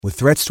With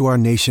threats to our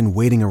nation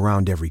waiting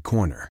around every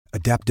corner,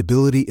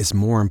 adaptability is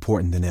more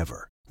important than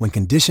ever. When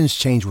conditions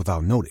change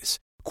without notice,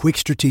 quick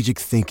strategic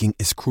thinking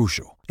is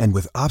crucial. And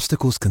with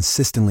obstacles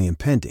consistently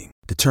impending,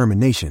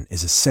 determination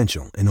is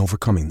essential in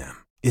overcoming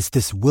them. It's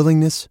this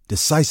willingness,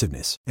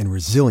 decisiveness, and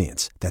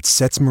resilience that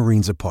sets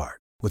Marines apart.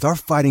 With our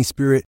fighting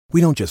spirit, we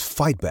don't just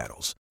fight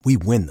battles, we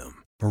win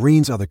them.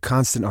 Marines are the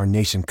constant our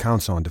nation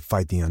counts on to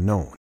fight the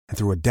unknown. And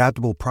through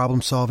adaptable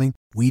problem solving,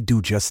 we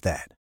do just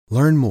that.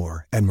 Learn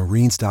more at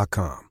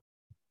marines.com.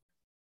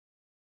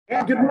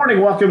 And good morning.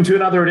 Welcome to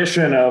another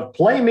edition of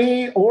Play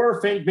Me or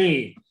Fade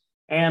Me.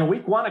 And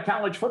week one of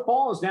college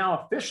football is now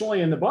officially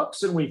in the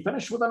books, and we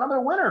finished with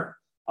another winner.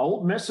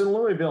 Ole Miss and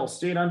Louisville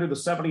stayed under the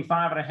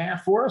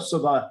 75.5 for us, so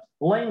the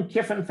Lane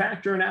Kiffin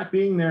factor not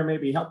being there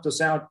maybe helped us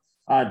out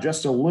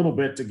just a little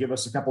bit to give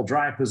us a couple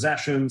drive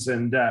possessions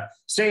and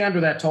stay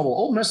under that total.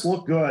 Ole Miss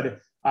looked good.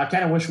 I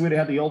kind of wish we'd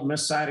had the Ole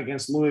Miss side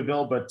against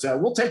Louisville, but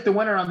we'll take the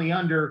winner on the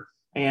under,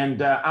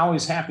 and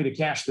always happy to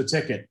cash the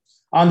ticket.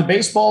 On the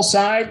baseball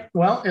side,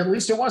 well, at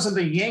least it wasn't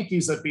the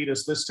Yankees that beat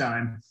us this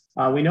time.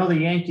 We know the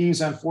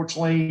Yankees,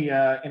 unfortunately,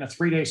 in a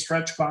 3-day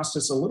stretch cost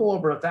us a little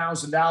over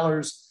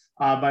 $1,000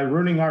 by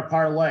ruining our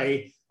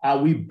parlay.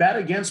 We bet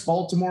against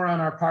Baltimore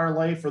on our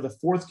parlay for the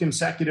fourth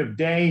consecutive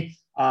day.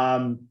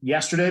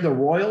 Yesterday, the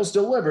Royals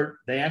delivered.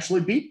 They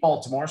actually beat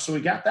Baltimore, so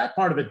we got that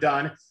part of it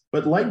done.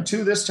 But leg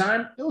two this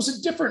time, it was a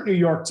different New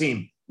York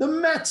team, the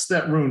Mets,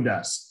 that ruined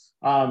us.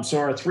 So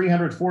our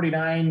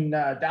 $349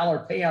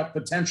 payout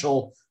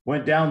potential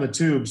went down the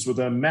tubes with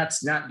the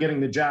Mets not getting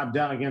the job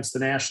done against the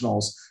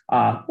Nationals.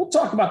 We'll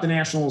talk about the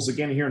Nationals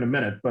again here in a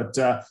minute, but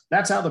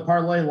that's how the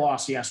parlay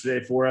lost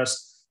yesterday for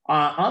us.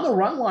 On the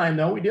run line,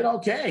 though, we did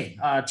okay.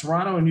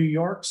 Toronto and New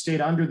York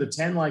stayed under the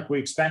 10 like we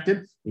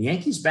expected. The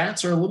Yankees'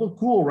 bats are a little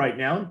cool right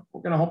now.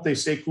 We're going to hope they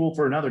stay cool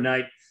for another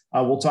night.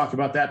 We'll talk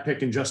about that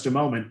pick in just a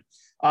moment.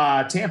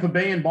 Tampa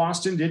Bay and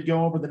Boston did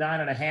go over the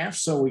 9.5,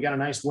 so we got a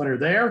nice winner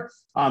there.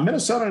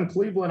 Minnesota and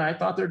Cleveland, I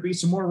thought there'd be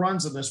some more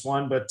runs in this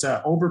one, but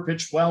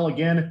overpitched well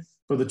again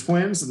for the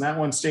Twins, and that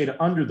one stayed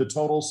under the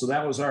total, so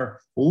that was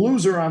our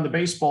loser on the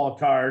baseball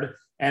card.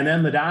 And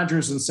then the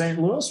Dodgers and St.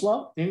 Louis,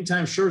 well,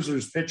 anytime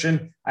Scherzer's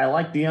pitching, I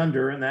like the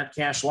under, and that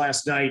cashed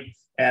last night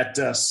at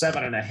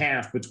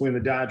 7.5 between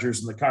the Dodgers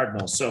and the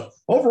Cardinals. So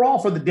overall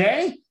for the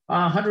day,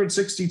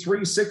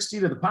 163.60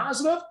 to the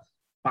positive.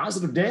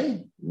 Positive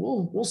day,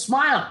 we'll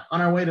smile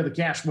on our way to the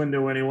cash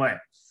window anyway.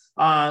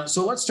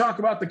 So let's talk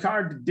about the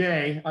card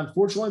today.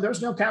 Unfortunately,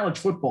 there's no college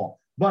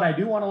football, but I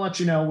do want to let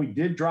you know we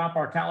did drop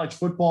our college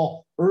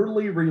football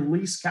early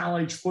release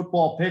college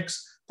football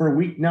picks for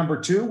week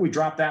number 2. We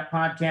dropped that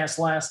podcast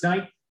last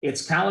night.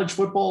 It's college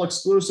football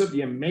exclusive.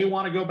 You may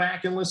want to go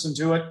back and listen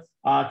to it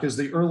because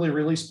the early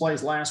release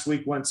plays last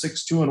week went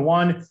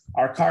 6-2-1.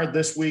 Our card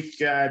this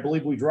week, I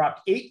believe we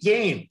dropped 8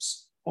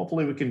 games.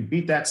 Hopefully we can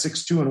beat that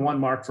 6-2-1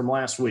 mark from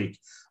last week.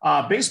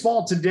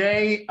 Baseball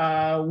today,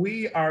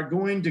 we are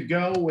going to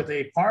go with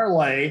a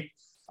parlay.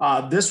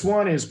 This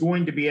one is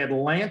going to be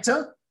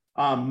Atlanta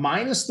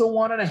minus the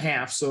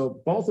 1.5.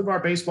 So both of our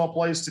baseball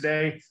plays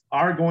today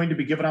are going to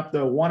be giving up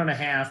the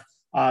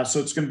 1.5. So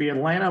it's going to be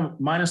Atlanta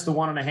minus the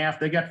 1.5.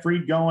 They got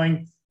Fried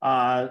going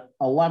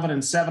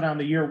 11-7 on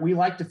the year. We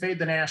like to fade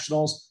the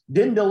Nationals.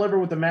 Didn't deliver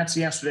with the Mets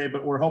yesterday,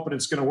 but we're hoping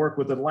it's going to work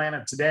with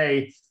Atlanta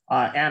today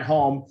at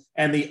home.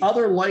 And the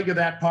other leg of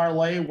that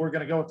parlay, we're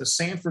going to go with the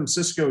San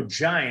Francisco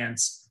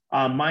Giants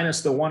minus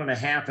the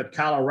 1.5 at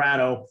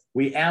Colorado.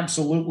 We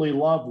absolutely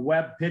love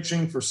Webb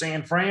pitching for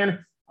San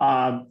Fran.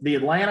 The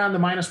Atlanta on the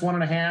minus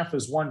 1.5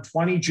 is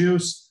 120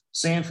 juice.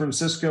 San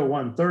Francisco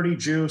 130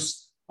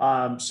 juice.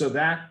 So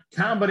that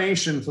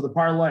combination for the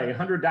parlay,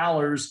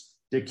 $100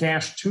 to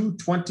cash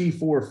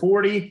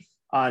 $224.40.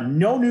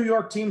 No New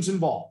York teams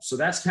involved. So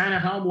that's kind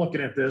of how I'm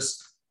looking at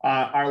this.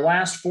 Our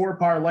last 4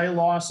 parlay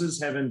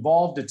losses have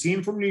involved a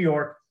team from New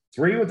York,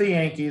 3 with the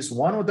Yankees,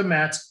 1 with the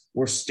Mets.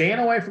 We're staying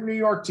away from New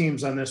York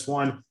teams on this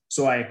one,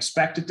 so I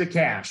expect it to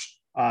cash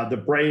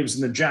the Braves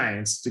and the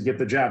Giants to get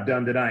the job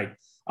done tonight.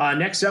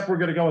 Next up, we're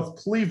going to go with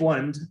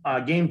Cleveland,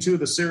 game 2 of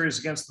the series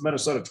against the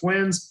Minnesota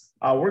Twins.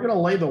 We're going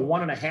to lay the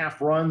 1.5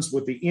 runs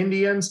with the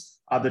Indians.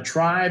 The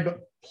Tribe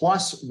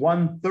plus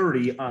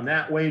 130 on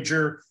that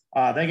wager.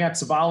 They got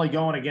Savali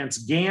going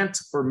against Gant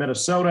for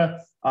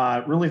Minnesota.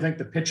 Really think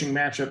the pitching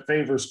matchup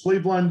favors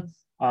Cleveland.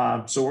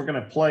 So we're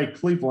going to play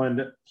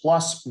Cleveland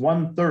plus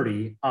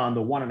 130 on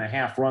the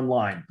 1.5 run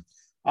line.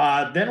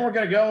 Then we're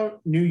going to go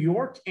New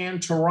York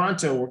and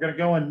Toronto. We're going to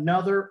go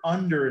another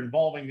under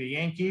involving the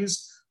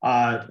Yankees.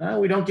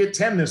 We don't get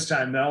 10 this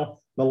time,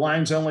 though. The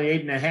line's only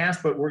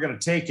 8.5, but we're going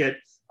to take it.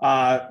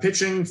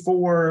 Pitching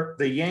for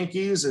the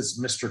Yankees is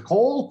Mr.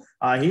 Cole.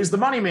 He's the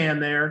money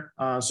man there.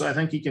 So I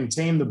think he can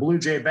tame the Blue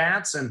Jay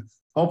bats, and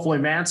hopefully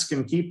Mats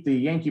can keep the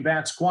Yankee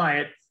bats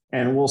quiet,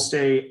 and we'll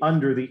stay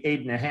under the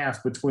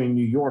 8.5 between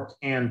New York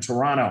and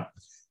Toronto.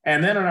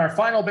 And then in our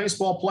final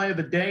baseball play of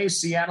the day,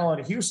 Seattle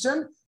and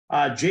Houston,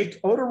 Jake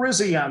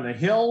Odorizzi on the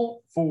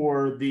hill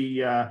for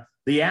the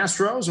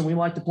Astros, and we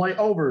like to play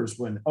overs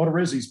when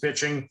Odorizzi's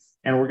pitching,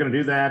 and we're going to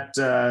do that.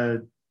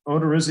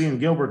 Odorizzi and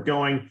Gilbert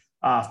going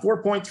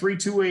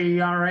 4.32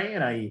 ERA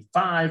and a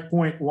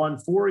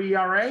 5.14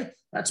 ERA.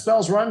 That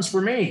spells runs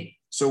for me.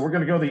 So we're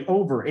going to go the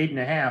over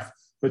 8.5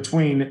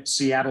 between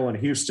Seattle and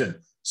Houston.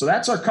 So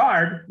that's our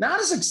card. Not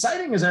as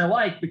exciting as I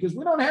like because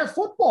we don't have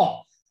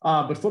football,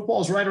 but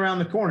football is right around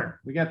the corner.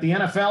 We got the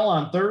NFL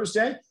on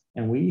Thursday,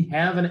 and we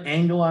have an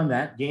angle on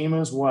that game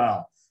as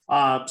well.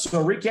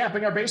 So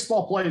recapping our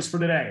baseball plays for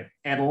today,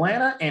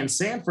 Atlanta and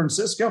San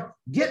Francisco,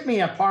 get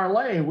me a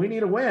parlay. We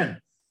need a win.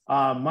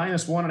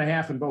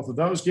 -1.5 in both of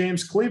those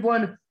games.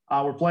 Cleveland,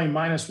 we're playing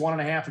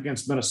 -1.5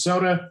 against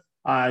Minnesota.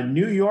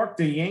 New York,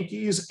 the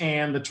Yankees,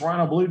 and the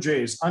Toronto Blue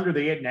Jays under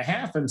the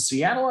 8.5. And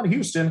Seattle and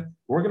Houston,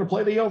 we're going to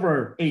play the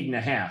over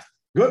 8.5.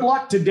 Good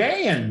luck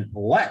today, and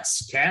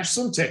let's cash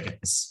some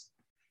tickets.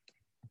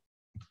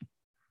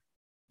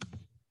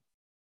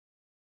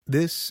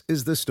 This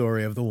is the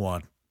story of the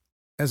one.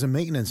 As a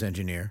maintenance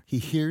engineer, he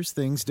hears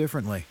things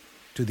differently.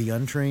 To the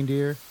untrained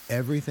ear,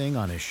 everything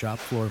on his shop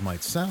floor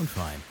might sound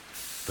fine,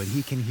 but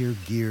he can hear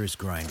gears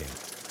grinding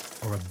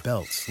or a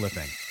belt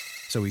slipping.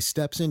 So he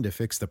steps in to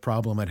fix the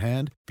problem at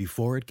hand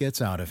before it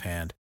gets out of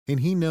hand.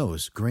 And he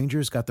knows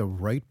Grainger's got the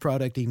right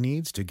product he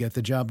needs to get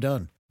the job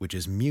done, which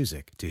is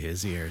music to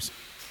his ears.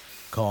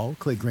 Call,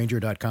 click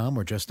Grainger.com,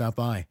 or just stop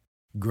by.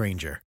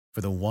 Grainger,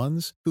 for the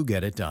ones who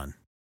get it done.